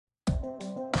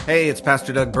Hey, it's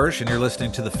Pastor Doug Bursch, and you're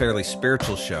listening to the Fairly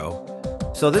Spiritual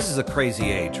Show. So this is a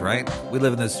crazy age, right? We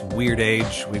live in this weird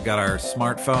age. We've got our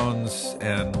smartphones,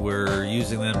 and we're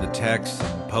using them to text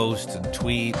and post and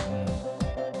tweet and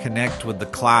connect with the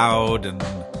cloud, and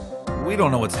we don't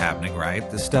know what's happening, right?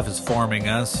 This stuff is forming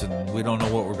us, and we don't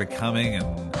know what we're becoming,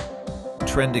 and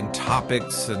trending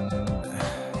topics, and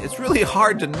it's really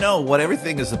hard to know what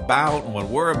everything is about and what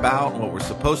we're about and what we're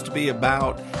supposed to be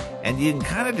about, and you can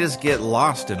kind of just get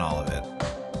lost in all of it.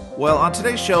 Well, on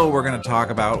today's show, we're going to talk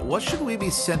about what should we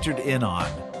be centered in on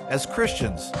as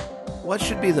Christians? What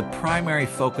should be the primary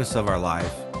focus of our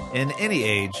life in any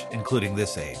age, including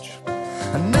this age?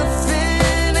 Nothing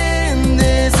in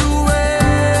this world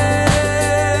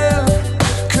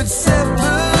could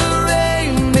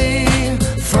separate me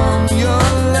from your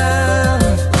love.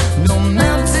 No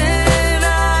mountain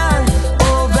high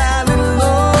or valley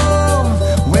low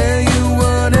where you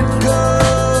wouldn't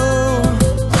go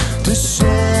to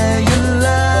share your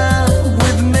love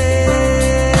with me.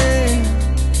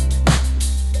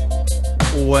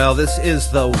 Well, this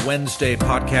is the Wednesday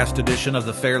podcast edition of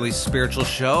the Fairly Spiritual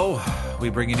Show. We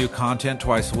bring you new content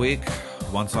twice a week,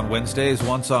 once on Wednesdays,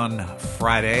 once on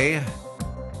Friday.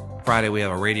 Friday we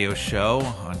have a radio show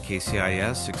on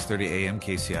KCIS, 6:30 a.m.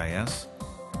 KCIS.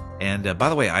 And by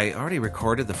the way, I already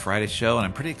recorded the Friday show, and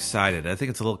I'm pretty excited. I think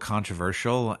it's a little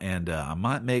controversial, and I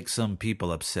might make some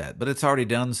people upset. But it's already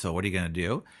done, so what are you going to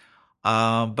do?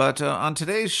 But on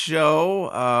today's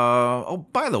show,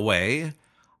 by the way,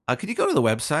 could you go to the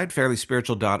website,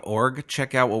 fairlyspiritual.org,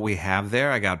 check out what we have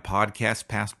there. I got podcasts,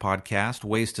 past podcast,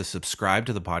 ways to subscribe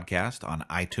to the podcast on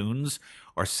iTunes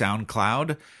or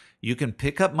SoundCloud. You can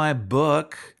pick up my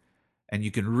book, and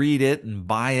you can read it and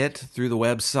buy it through the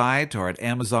website or at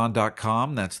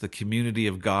Amazon.com. That's The Community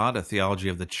of God, A Theology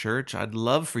of the Church. I'd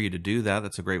love for you to do that.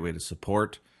 That's a great way to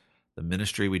support the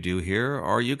ministry we do here.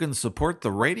 Or you can support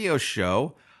the radio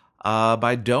show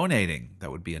by donating.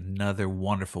 That would be another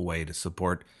wonderful way to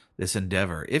support this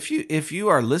endeavor. If you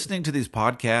are listening to these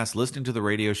podcasts, listening to the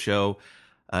radio show,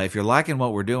 if you're liking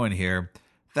what we're doing here,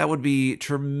 that would be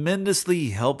tremendously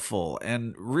helpful.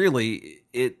 And really,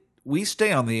 we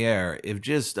stay on the air if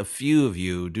just a few of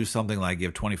you do something like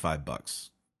give $25.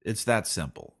 It's that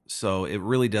simple. So it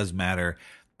really does matter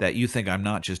that you think I'm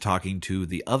not just talking to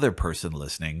the other person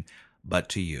listening, but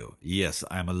to you. Yes,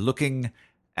 I'm looking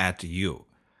at you.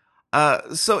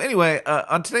 So anyway,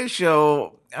 on today's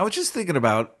show, I was just thinking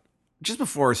about, just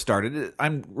before I started,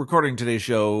 I'm recording today's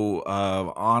show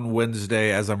on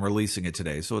Wednesday as I'm releasing it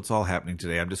today. So it's all happening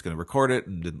today. I'm just going to record it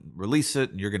and then release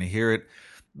it, and you're going to hear it.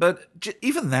 But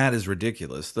even that is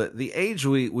ridiculous. The age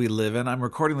we live in, I'm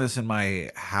recording this in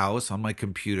my house on my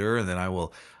computer, and then I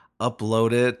will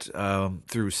upload it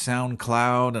through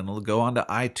SoundCloud, and it'll go onto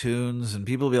iTunes, and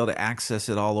people will be able to access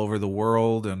it all over the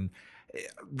world. And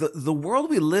the world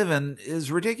we live in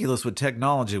is ridiculous with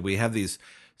technology. We have these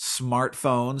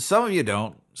smartphones. Some of you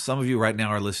don't. Some of you right now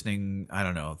are listening, I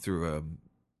don't know, through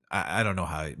I don't know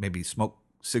how, maybe smoke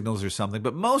signals or something.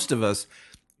 But most of us,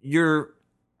 you're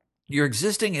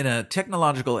existing in a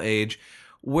technological age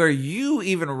where you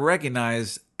even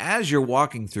recognize as you're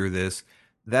walking through this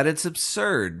that it's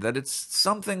absurd, that it's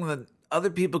something that other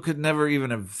people could never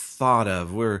even have thought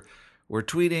of. We're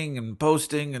tweeting and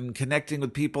posting and connecting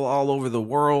with people all over the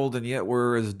world, and yet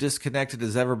we're as disconnected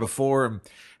as ever before.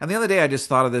 And the other day I just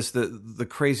thought of this, the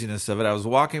craziness of it. I was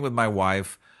walking with my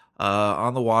wife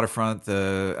on the waterfront,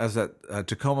 I was at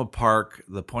Tacoma Park,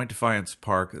 the Point Defiance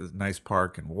Park, a nice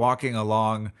park, and walking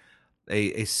along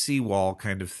a seawall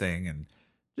kind of thing, and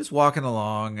just walking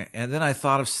along. And then I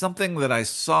thought of something that I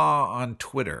saw on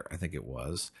Twitter, I think it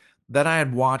was, that I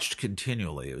had watched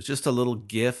continually. It was just a little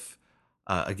GIF.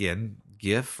 Again,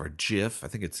 GIF or GIF, I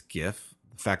think it's GIF.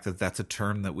 The fact that that's a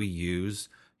term that we use,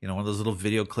 one of those little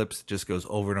video clips that just goes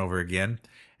over and over again.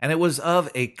 And it was of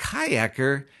a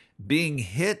kayaker being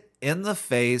hit in the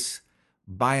face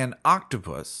by an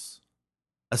octopus.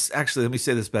 Actually, let me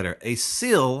say this better. A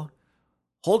seal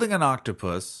holding an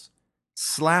octopus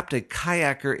slapped a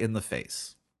kayaker in the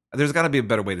face. There's got to be a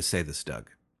better way to say this, Doug.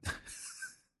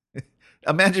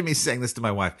 Imagine me saying this to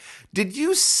my wife. Did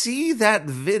you see that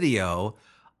video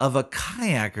of a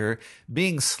kayaker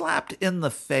being slapped in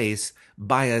the face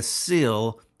by a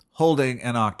seal holding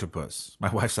an octopus?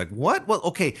 My wife's like, what? Well,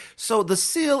 okay, so the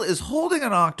seal is holding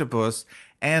an octopus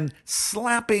and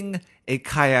slapping a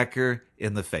kayaker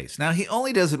in the face. Now, he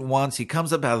only does it once. He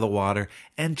comes up out of the water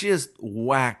and just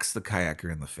whacks the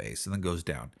kayaker in the face and then goes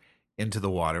down into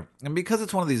the water. And because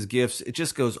it's one of these GIFs, it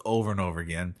just goes over and over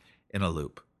again in a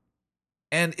loop.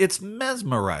 And it's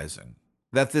mesmerizing.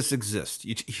 that this exists.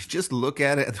 You just look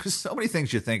at it, and there's so many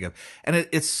things you think of, and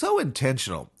it's so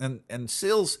intentional. And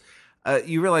seals,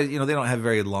 you realize, they don't have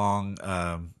very long.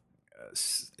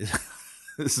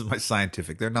 This is my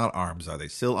scientific. They're not arms, are they?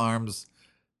 Seal arms,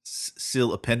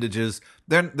 seal appendages.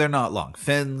 They're not long.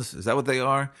 Fins, is that what they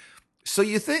are? So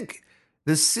you think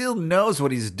the seal knows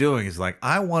what he's doing. He's like,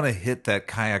 I want to hit that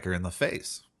kayaker in the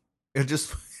face.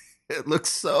 It looks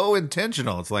so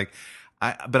intentional. It's like,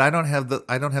 but I don't have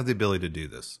the ability to do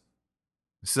this.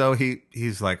 So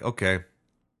he's like, okay,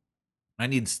 I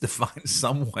need to find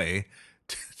some way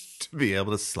to be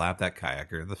able to slap that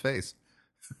kayaker in the face.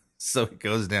 So he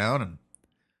goes down and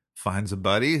finds a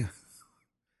buddy,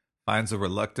 finds a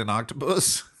reluctant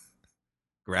octopus,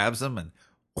 grabs him, and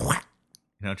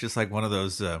just like one of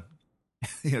those,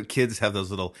 kids have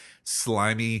those little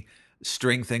slimy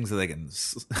string things that they can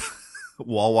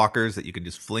wall walkers that you can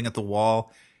just fling at the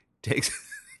wall.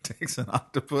 Takes an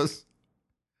octopus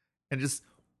and just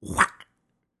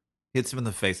hits him in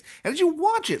the face. And as you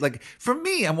watch it, like for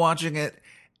me, I'm watching it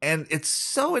and it's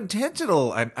so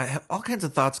intentional. I have all kinds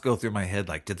of thoughts go through my head.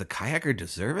 Like, did the kayaker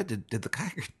deserve it? Did the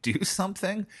kayaker do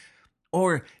something?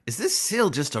 Or is this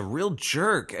seal just a real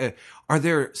jerk? Are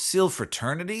there seal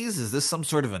fraternities? Is this some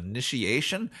sort of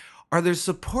initiation? Are there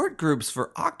support groups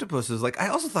for octopuses? Like, I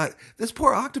also thought, this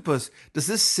poor octopus, does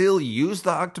this seal use the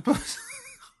octopus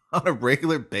on a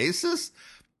regular basis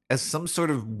as some sort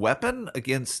of weapon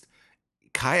against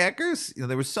kayakers?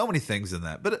 There were so many things in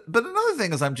that. But another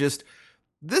thing is,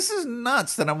 this is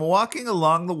nuts that I'm walking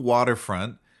along the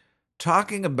waterfront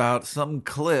talking about some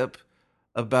clip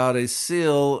about a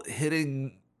seal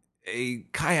hitting a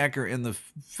kayaker in the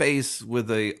face with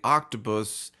a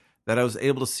octopus that I was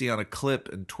able to see on a clip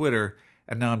in Twitter,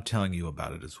 and now I'm telling you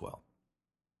about it as well.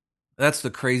 That's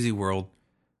the crazy world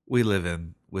we live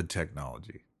in with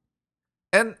technology.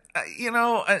 And,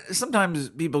 sometimes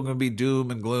people can be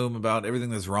doom and gloom about everything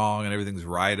that's wrong and everything's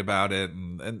right about it.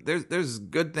 And there's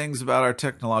good things about our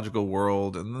technological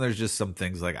world. And then there's just some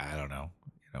things like, I don't know,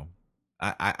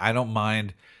 I don't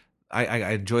mind.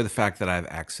 I enjoy the fact that I have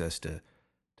access to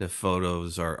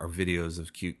photos or videos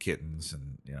of cute kittens,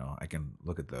 and, I can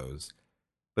look at those.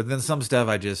 But then some stuff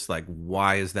I just like,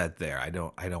 why is that there? I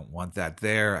don't want that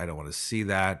there. I don't want to see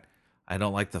that. I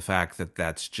don't like the fact that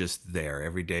that's just there.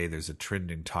 Every day there's a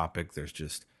trending topic. There's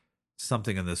just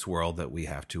something in this world that we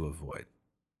have to avoid.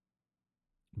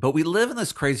 But we live in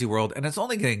this crazy world, and it's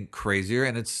only getting crazier,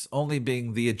 and it's only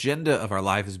being the agenda of our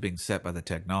life is being set by the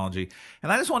technology.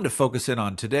 And I just wanted to focus in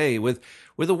on today with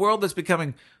a world that's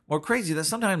becoming more crazy, that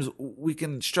sometimes we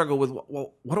can struggle with,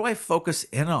 well, what do I focus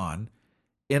in on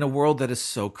in a world that is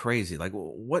so crazy? Like,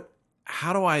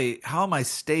 how am I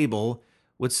stable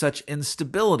with such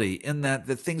instability in that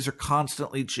things are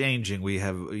constantly changing? We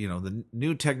have, the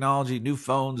new technology, new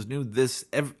phones,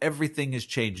 everything is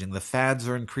changing. The fads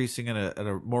are increasing at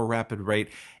a more rapid rate.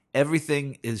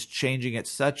 Everything is changing at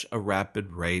such a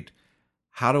rapid rate.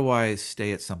 How do I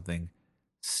stay at something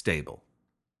stable?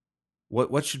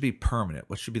 What should be permanent?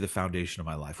 What should be the foundation of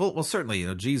my life? Well,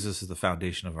 certainly, Jesus is the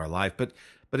foundation of our life, but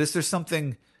is there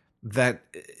something that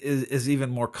is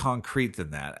even more concrete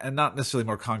than that, and not necessarily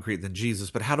more concrete than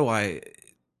Jesus, but how do I,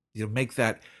 make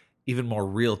that even more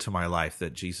real to my life,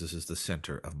 that Jesus is the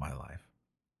center of my life?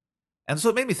 And so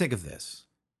it made me think of this.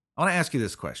 I want to ask you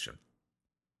this question.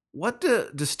 What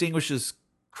distinguishes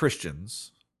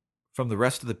Christians from the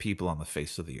rest of the people on the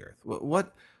face of the earth?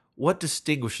 What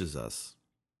distinguishes us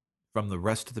from the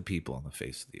rest of the people on the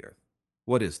face of the earth?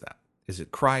 What is that? Is it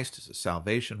Christ? Is it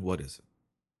salvation? What is it?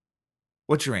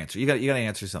 What's your answer? You got to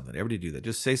answer something. Everybody do that.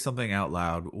 Just say something out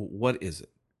loud. What is it?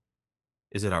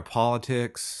 Is it our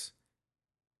politics?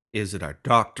 Is it our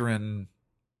doctrine?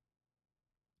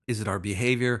 Is it our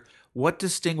behavior? What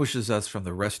distinguishes us from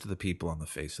the rest of the people on the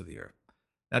face of the earth?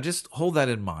 Now, just hold that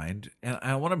in mind. And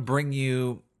I want to bring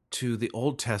you to the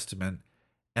Old Testament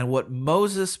and what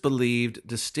Moses believed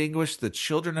distinguished the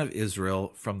children of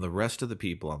Israel from the rest of the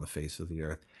people on the face of the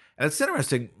earth. And it's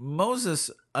interesting,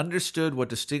 Moses understood what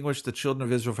distinguished the children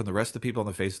of Israel from the rest of the people on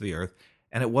the face of the earth,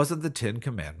 and it wasn't the 10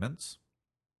 Commandments.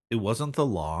 It wasn't the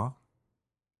law.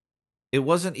 It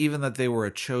wasn't even that they were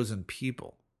a chosen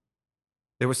people.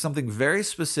 There was something very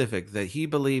specific that he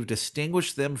believed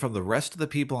distinguished them from the rest of the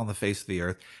people on the face of the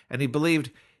earth, and he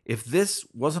believed if this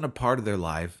wasn't a part of their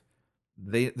life,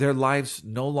 their lives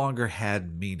no longer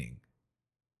had meaning.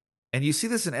 And you see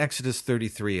this in Exodus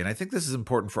 33, and I think this is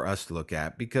important for us to look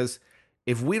at, because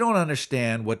if we don't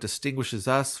understand what distinguishes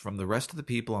us from the rest of the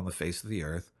people on the face of the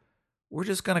earth, we're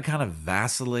just going to kind of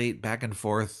vacillate back and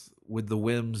forth with the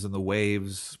whims and the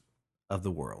waves of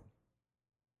the world.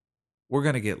 We're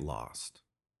going to get lost.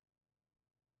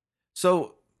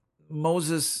 So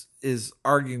Moses is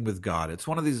arguing with God. It's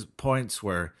one of these points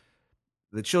where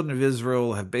the children of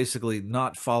Israel have basically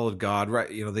not followed God, right?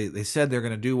 They said they're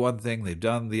going to do one thing, they've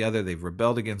done the other, they've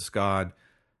rebelled against God.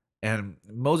 And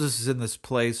Moses is in this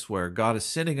place where God is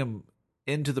sending him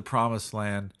into the promised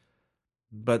land,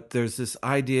 but there's this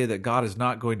idea that God is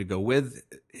not going to go with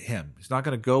him. He's not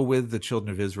going to go with the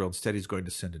children of Israel. Instead, he's going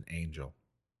to send an angel.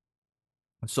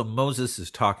 And so Moses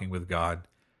is talking with God,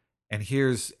 and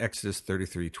here's Exodus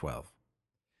 33:12.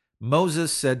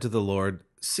 Moses said to the Lord,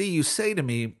 "See, you say to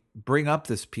me, bring up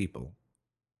this people,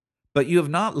 but you have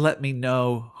not let me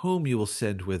know whom you will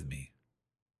send with me.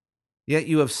 Yet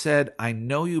you have said, I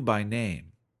know you by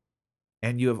name,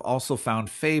 and you have also found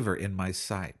favor in my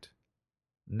sight.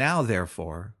 Now,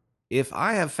 therefore, if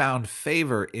I have found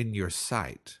favor in your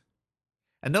sight,"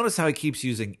 and notice how he keeps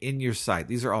using in your sight.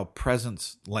 These are all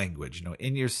presence language,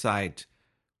 in your sight,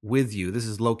 with you. This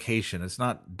is location. It's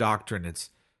not doctrine. It's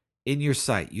in your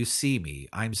sight. You see me.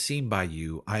 I'm seen by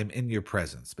you. I'm in your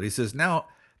presence. But he says, now,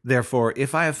 therefore,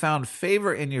 if I have found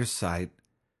favor in your sight,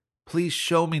 please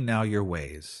show me now your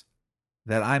ways,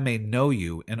 that I may know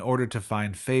you in order to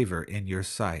find favor in your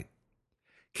sight.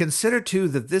 Consider too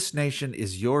that this nation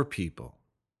is your people.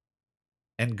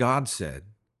 And God said,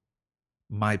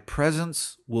 my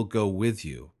presence will go with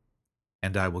you,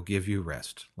 and I will give you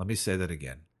rest. Let me say that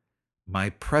again. My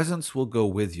presence will go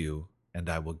with you, and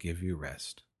I will give you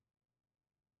rest.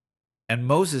 And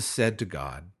Moses said to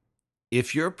God,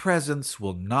 if your presence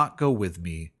will not go with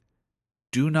me,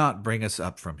 do not bring us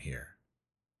up from here.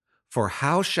 For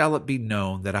how shall it be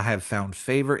known that I have found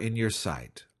favor in your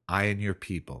sight, I and your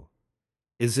people?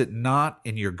 Is it not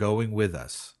in your going with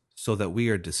us, so that we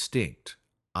are distinct,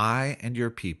 I and your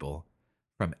people,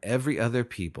 from every other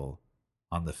people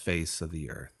on the face of the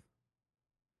earth?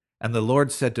 And the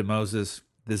Lord said to Moses,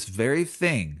 this very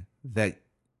thing that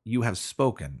you have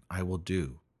spoken I will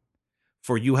do,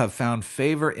 for you have found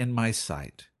favor in my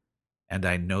sight, and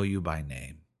I know you by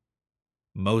name.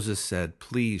 Moses said,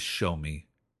 please show me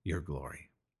your glory.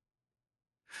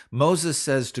 Moses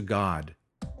says to God,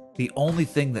 the only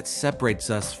thing that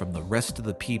separates us from the rest of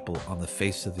the people on the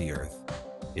face of the earth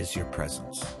is your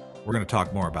presence. We're going to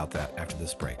talk more about that after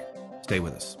this break. Stay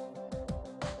with us.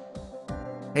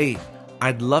 Hey,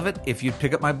 I'd love it if you'd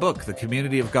pick up my book, The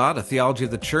Community of God, A Theology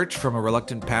of the Church from a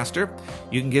Reluctant Pastor.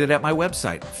 You can get it at my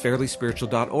website,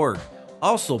 fairlyspiritual.org.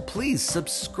 Also, please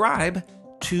subscribe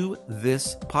to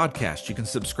this podcast. You can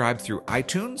subscribe through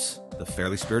iTunes, The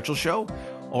Fairly Spiritual Show,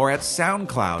 or at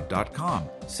SoundCloud.com.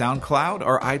 SoundCloud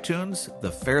or iTunes,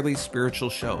 The Fairly Spiritual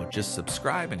Show. Just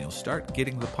subscribe and you'll start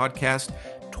getting the podcast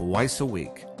twice a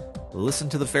week. Listen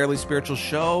to The Fairly Spiritual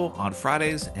Show on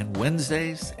Fridays and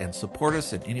Wednesdays and support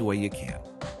us in any way you can.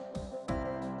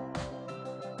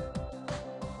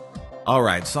 All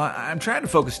right, so I'm trying to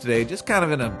focus today just kind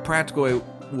of in a practical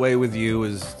way with you.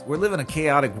 Is we're living in a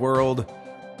chaotic world.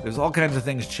 There's all kinds of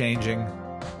things changing.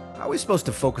 How are we supposed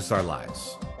to focus our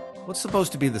lives? What's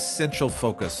supposed to be the central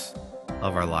focus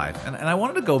of our life? And I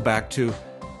wanted to go back to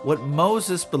what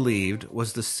Moses believed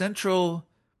was the central,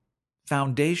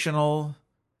 foundational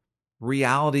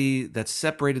reality that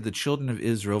separated the children of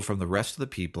Israel from the rest of the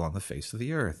people on the face of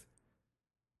the earth.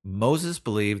 Moses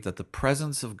believed that the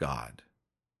presence of God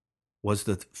was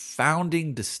the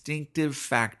founding distinctive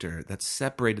factor that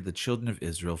separated the children of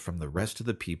Israel from the rest of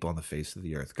the people on the face of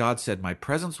the earth. God said, my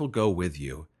presence will go with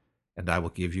you, and I will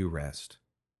give you rest.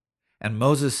 And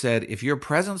Moses said, if your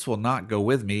presence will not go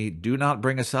with me, do not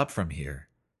bring us up from here.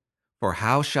 For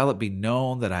how shall it be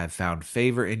known that I have found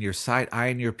favor in your sight, I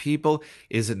and your people?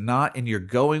 Is it not in your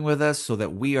going with us, so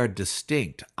that we are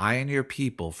distinct, I and your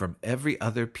people, from every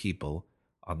other people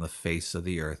on the face of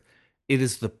the earth? It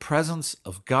is the presence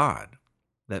of God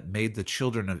that made the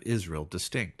children of Israel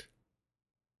distinct.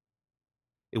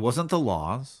 It wasn't the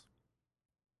laws,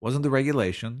 wasn't the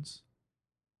regulations,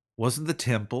 wasn't the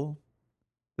temple,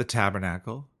 the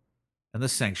tabernacle, and the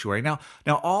sanctuary. Now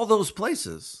all those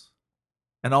places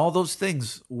and all those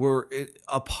things were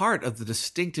a part of the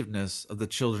distinctiveness of the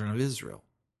children of Israel.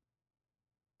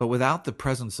 But without the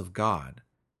presence of God,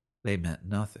 they meant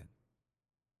nothing.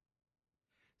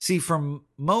 See, from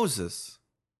Moses,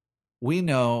 we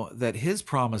know that his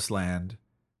promised land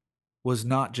was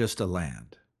not just a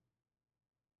land.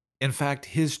 In fact,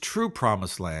 his true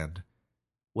promised land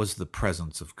was the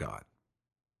presence of God.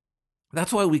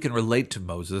 That's why we can relate to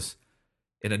Moses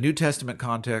in a New Testament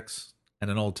context and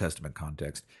an Old Testament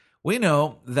context. We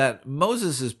know that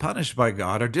Moses is punished by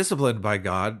God or disciplined by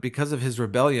God because of his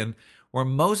rebellion, where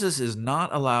Moses is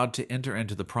not allowed to enter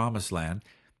into the promised land,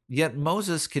 yet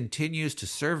Moses continues to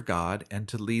serve God and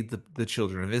to lead the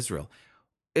children of Israel.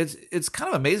 it's kind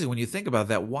of amazing when you think about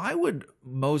that. Why would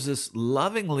Moses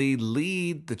lovingly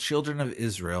lead the children of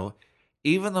Israel,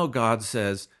 even though God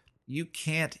says, you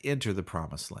can't enter the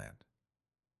promised land?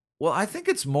 Well, I think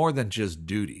it's more than just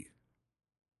duty.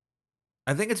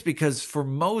 I think it's because for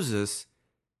Moses,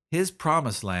 his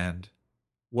promised land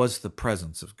was the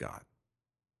presence of God.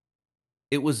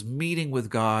 It was meeting with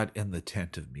God in the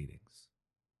tent of meetings.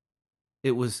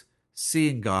 It was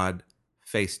seeing God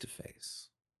face to face.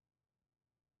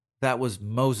 That was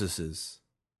Moses'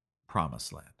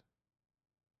 promised land.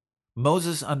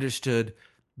 Moses understood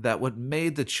that what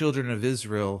made the children of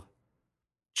Israel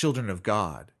children of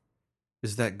God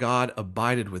is that God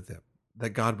abided with them,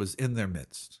 that God was in their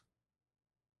midst.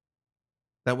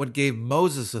 That what gave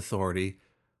Moses authority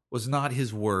was not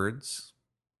his words,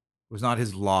 was not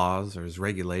his laws or his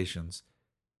regulations.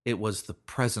 It was the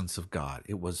presence of God.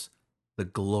 It was the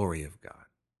glory of God.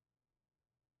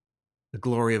 The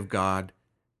glory of God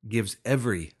gives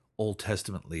every Old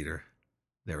Testament leader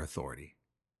their authority.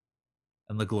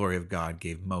 And the glory of God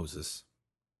gave Moses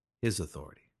his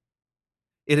authority.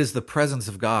 It is the presence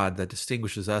of God that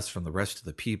distinguishes us from the rest of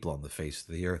the people on the face of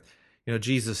the earth. You know,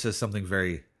 Jesus says something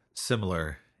very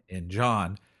similar in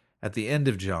John. At the end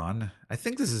of John, I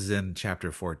think this is in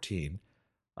chapter 14,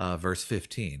 verse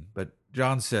 15, but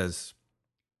John says,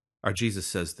 or Jesus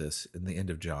says this in the end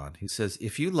of John. He says,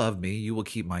 if you love me, you will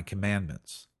keep my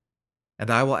commandments. And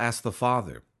I will ask the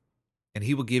Father, and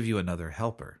he will give you another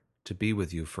helper to be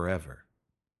with you forever.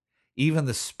 Even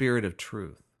the Spirit of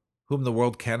truth, whom the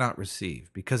world cannot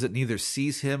receive, because it neither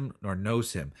sees him nor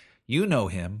knows him. You know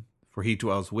him, for he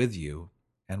dwells with you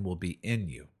and will be in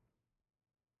you.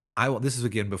 This is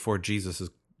again before Jesus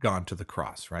has gone to the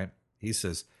cross, right? He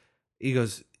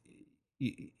goes,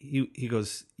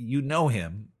 you know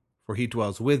him, for he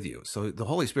dwells with you. So the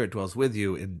Holy Spirit dwells with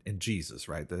you in Jesus,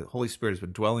 right? The Holy Spirit has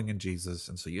been dwelling in Jesus,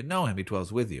 and so you know him, he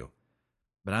dwells with you.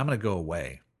 But I'm going to go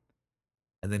away,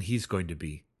 and then he's going to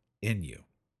be in you.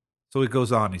 So he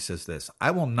goes on, he says this,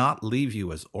 I will not leave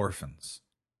you as orphans,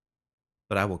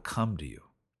 but I will come to you.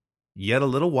 Yet a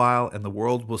little while, and the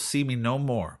world will see me no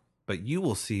more, but you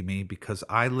will see me because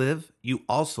I live, you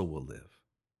also will live.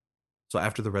 So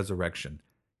after the resurrection,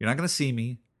 you're not going to see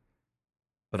me,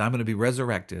 but I'm going to be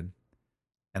resurrected,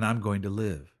 and I'm going to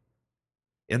live.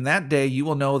 In that day, you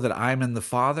will know that I am in the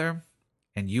Father,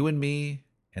 and you in me,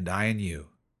 and I in you.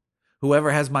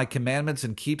 Whoever has my commandments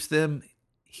and keeps them,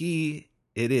 he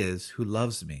it is who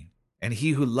loves me. And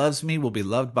he who loves me will be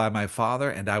loved by my Father,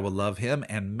 and I will love him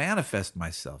and manifest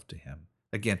myself to him.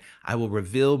 Again, I will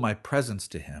reveal my presence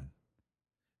to him.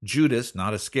 Judas,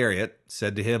 not Iscariot,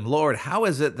 said to him, Lord, how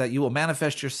is it that you will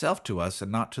manifest yourself to us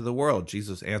and not to the world?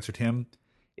 Jesus answered him,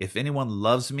 if anyone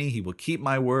loves me, he will keep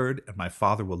my word, and my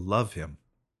Father will love him.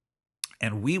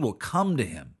 And we will come to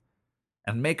him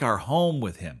and make our home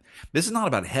with him. This is not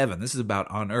about heaven. This is about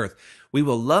on earth. We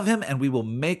will love him and we will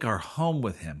make our home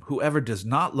with him. Whoever does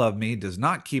not love me does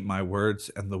not keep my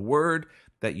words, and the word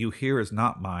that you hear is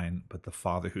not mine, but the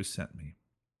Father who sent me.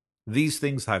 These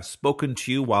things I've spoken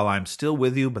to you while I'm still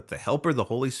with you, but the Helper, the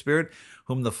Holy Spirit,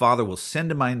 whom the Father will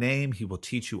send in my name, he will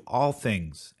teach you all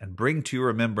things and bring to your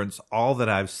remembrance all that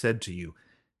I've said to you.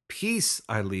 Peace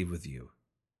I leave with you.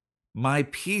 My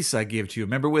peace I give to you.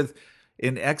 Remember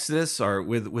in Exodus or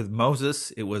with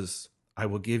Moses, it was, I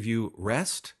will give you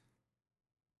rest.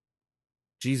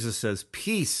 Jesus says,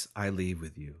 peace I leave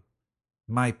with you.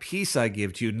 My peace I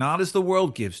give to you, not as the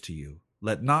world gives to you.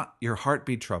 Let not your heart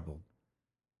be troubled,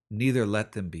 neither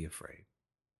let them be afraid.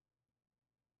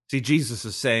 See, Jesus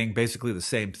is saying basically the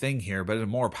same thing here, but in a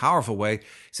more powerful way. He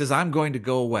says, I'm going to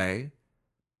go away.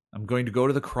 I'm going to go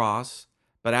to the cross,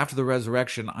 but after the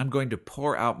resurrection, I'm going to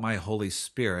pour out my Holy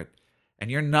Spirit, and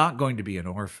you're not going to be an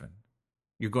orphan.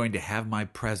 You're going to have my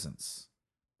presence.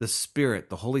 The Spirit,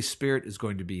 the Holy Spirit, is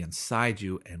going to be inside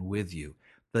you and with you.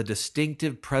 The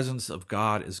distinctive presence of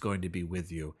God is going to be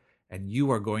with you, and you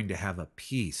are going to have a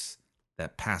peace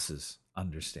that passes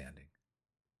understanding.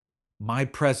 My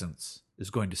presence is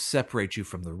going to separate you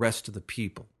from the rest of the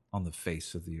people on the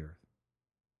face of the earth.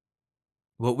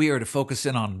 What we are to focus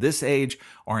in on this age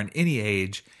or in any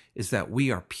age is that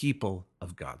we are people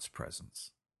of God's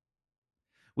presence.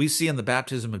 We see in the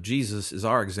baptism of Jesus is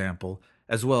our example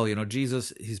as well. You know,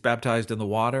 Jesus, he's baptized in the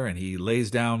water and he lays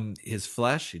down his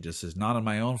flesh. He just says, not in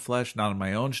my own flesh, not in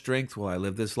my own strength will I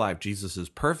live this life. Jesus is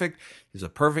perfect. He's a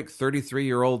perfect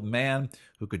 33-year-old man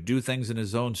who could do things in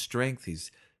his own strength.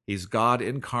 He's God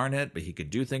incarnate, but he could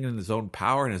do things in his own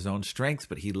power and his own strength,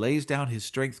 but he lays down his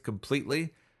strength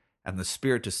completely, and the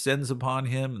Spirit descends upon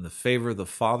him, and the favor of the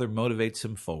Father motivates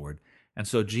him forward. And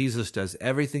so Jesus does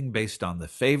everything based on the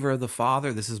favor of the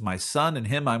Father. This is my Son, in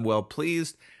him I'm well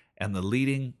pleased, and the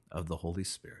leading of the Holy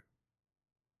Spirit.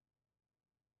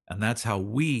 And that's how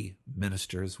we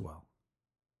minister as well.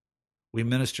 We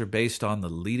minister based on the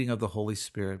leading of the Holy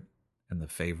Spirit and the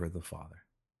favor of the Father.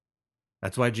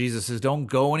 That's why Jesus says, don't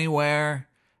go anywhere.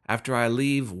 After I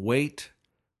leave, wait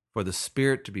for the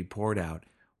Spirit to be poured out.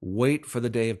 Wait for the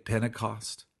day of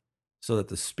Pentecost so that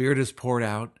the Spirit is poured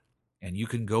out and you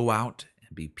can go out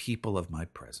and be people of my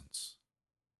presence.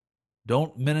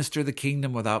 Don't minister the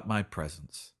kingdom without my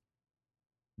presence.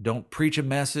 Don't preach a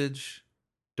message.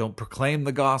 Don't proclaim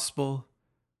the gospel.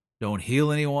 Don't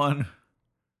heal anyone.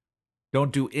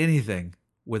 Don't do anything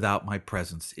without my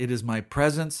presence. It is my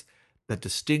presence that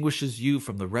distinguishes you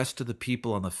from the rest of the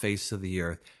people on the face of the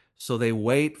earth. So they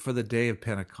wait for the day of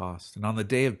Pentecost. And on the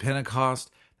day of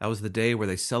Pentecost, that was the day where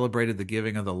they celebrated the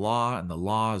giving of the law, and the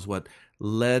law is what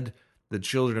led the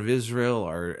children of Israel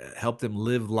or helped them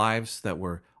live lives that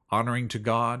were honoring to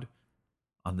God.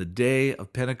 On the day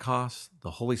of Pentecost,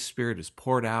 the Holy Spirit is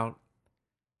poured out,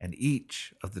 and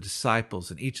each of the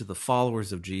disciples and each of the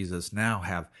followers of Jesus now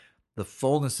have the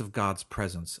fullness of God's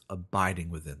presence abiding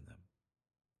within them,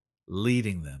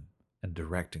 leading them and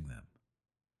directing them,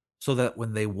 so that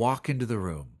when they walk into the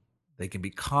room, they can be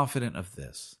confident of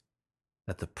this,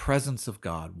 that the presence of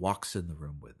God walks in the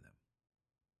room with them.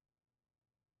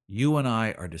 You and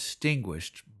I are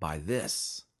distinguished by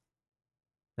this,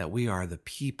 that we are the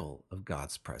people of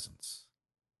God's presence.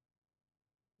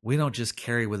 We don't just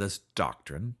carry with us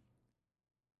doctrine.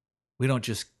 We don't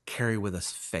just carry with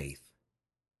us faith.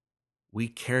 We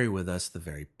carry with us the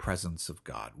very presence of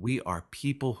God. We are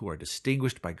people who are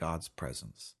distinguished by God's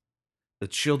presence. The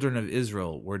children of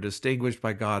Israel were distinguished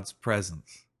by God's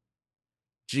presence.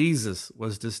 Jesus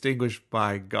was distinguished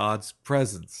by God's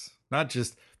presence. Not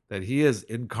just that he is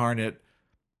incarnate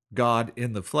God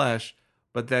in the flesh,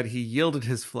 but that he yielded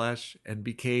his flesh and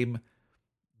became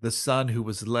the Son who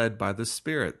was led by the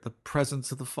Spirit, the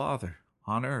presence of the Father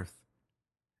on earth.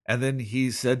 And then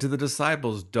he said to the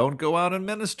disciples, don't go out and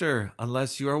minister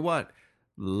unless you are what?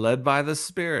 Led by the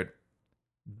Spirit.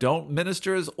 Don't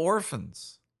minister as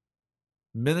orphans.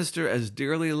 Minister as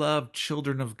dearly loved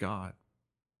children of God.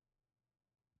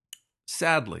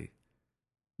 Sadly,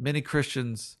 many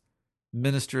Christians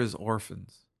minister as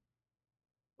orphans.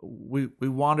 We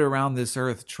wander around this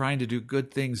earth trying to do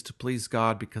good things to please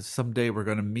God because someday we're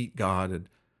going to meet God and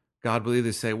God will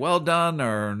either say, well done,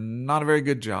 or not a very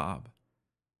good job.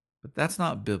 But that's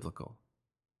not biblical.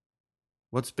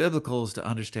 What's biblical is to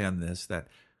understand this, that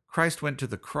Christ went to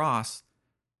the cross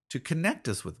to connect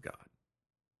us with God,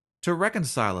 to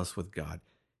reconcile us with God.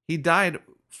 He died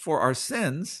for our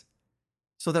sins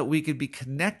so that we could be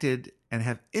connected and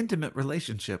have intimate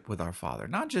relationship with our Father,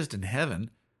 not just in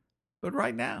heaven, but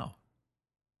right now.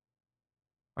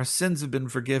 Our sins have been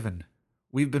forgiven.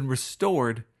 We've been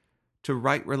restored to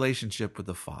right relationship with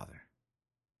the Father.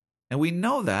 And we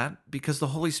know that because the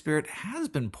Holy Spirit has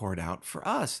been poured out for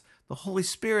us. The Holy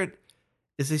Spirit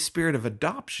is a spirit of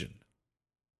adoption.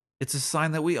 It's a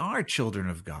sign that we are children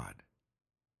of God.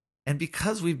 And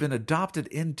because we've been adopted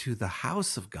into the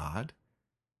house of God,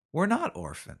 we're not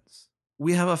orphans.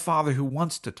 We have a Father who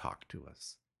wants to talk to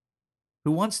us,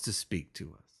 who wants to speak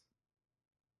to us,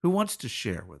 who wants to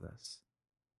share with us,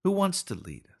 who wants to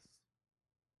lead us.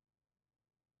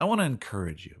 I want to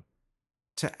encourage you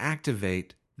to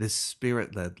activate this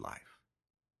Spirit-led life,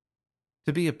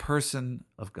 to be a person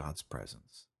of God's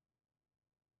presence,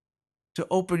 to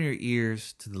open your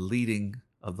ears to the leading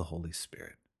of the Holy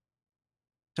Spirit,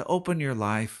 to open your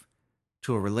life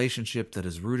to a relationship that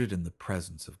is rooted in the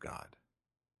presence of God.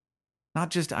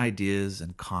 Not just ideas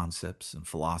and concepts and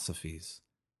philosophies,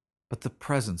 but the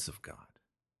presence of God,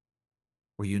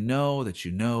 where you know that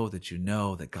you know that you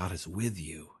know that God is with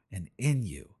you and in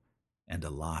you and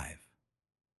alive.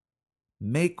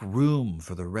 Make room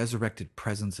for the resurrected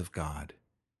presence of God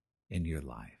in your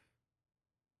life.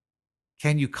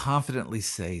 Can you confidently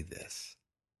say this,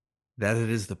 that it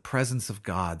is the presence of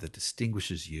God that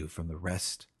distinguishes you from the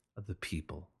rest of the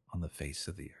people on the face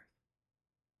of the earth?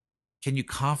 Can you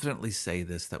confidently say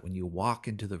this, that when you walk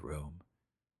into the room,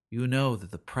 you know that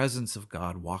the presence of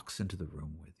God walks into the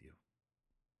room with you?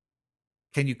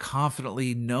 Can you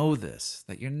confidently know this,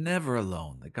 that you're never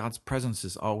alone, that God's presence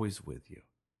is always with you,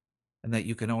 and that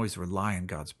you can always rely on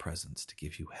God's presence to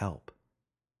give you help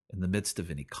in the midst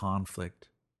of any conflict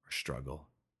or struggle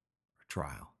or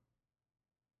trial?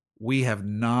 We have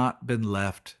not been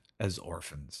left as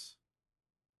orphans.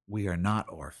 We are not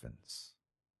orphans.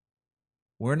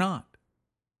 We're not.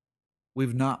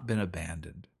 We've not been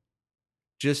abandoned.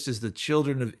 Just as the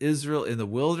children of Israel in the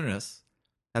wilderness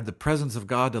had the presence of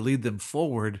God to lead them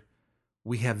forward,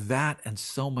 we have that and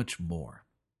so much more.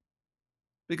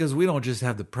 Because we don't just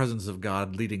have the presence of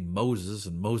God leading Moses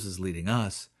and Moses leading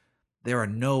us. There are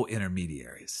no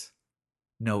intermediaries.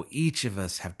 No, each of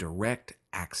us have direct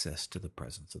access to the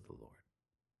presence of the Lord.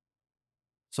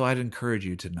 So I'd encourage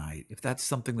you tonight, if that's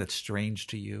something that's strange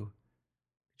to you,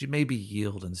 that you maybe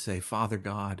yield and say, Father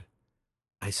God,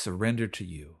 I surrender to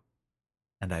you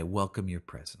and I welcome your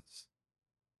presence.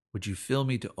 Would you fill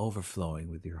me to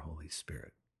overflowing with your Holy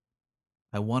Spirit?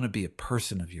 I want to be a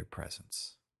person of your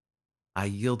presence. I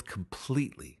yield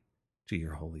completely to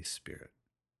your Holy Spirit.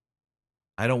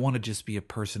 I don't want to just be a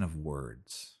person of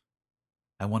words.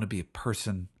 I want to be a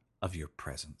person of your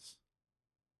presence.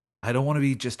 I don't want to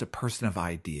be just a person of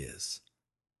ideas.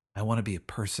 I want to be a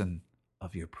person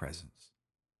of your presence.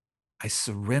 I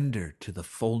surrender to the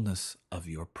fullness of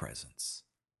your presence.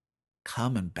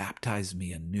 Come and baptize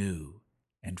me anew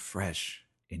and fresh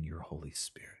in your Holy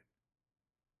Spirit.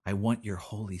 I want your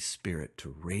Holy Spirit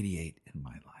to radiate in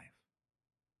my life.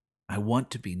 I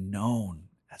want to be known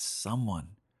as someone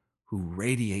who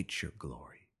radiates your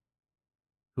glory,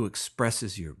 who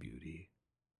expresses your beauty,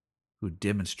 who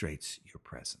demonstrates your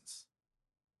presence.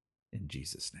 In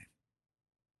Jesus' name,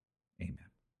 amen.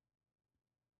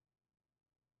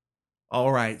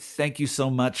 All right, thank you so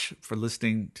much for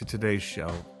listening to today's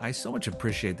show. I so much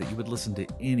appreciate that you would listen to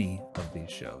any of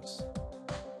these shows.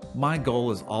 My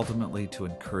goal is ultimately to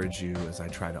encourage you as I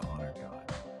try to honor God.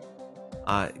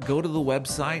 Go to the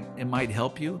website. It might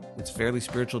help you. It's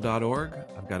fairlyspiritual.org.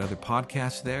 I've got other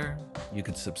podcasts there. You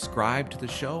can subscribe to the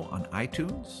show on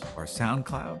iTunes or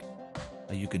SoundCloud.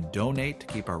 You can donate to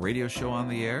keep our radio show on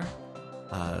the air.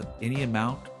 Any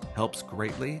amount helps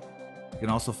greatly. You can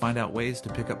also find out ways to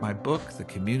pick up my book, The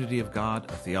Community of God,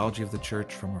 A Theology of the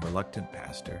Church from a Reluctant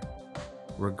Pastor.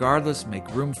 Regardless, make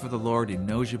room for the Lord. He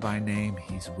knows you by name.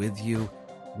 He's with you.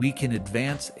 We can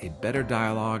advance a better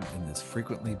dialogue in this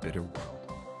frequently bitter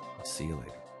world. I'll see you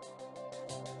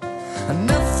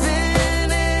later.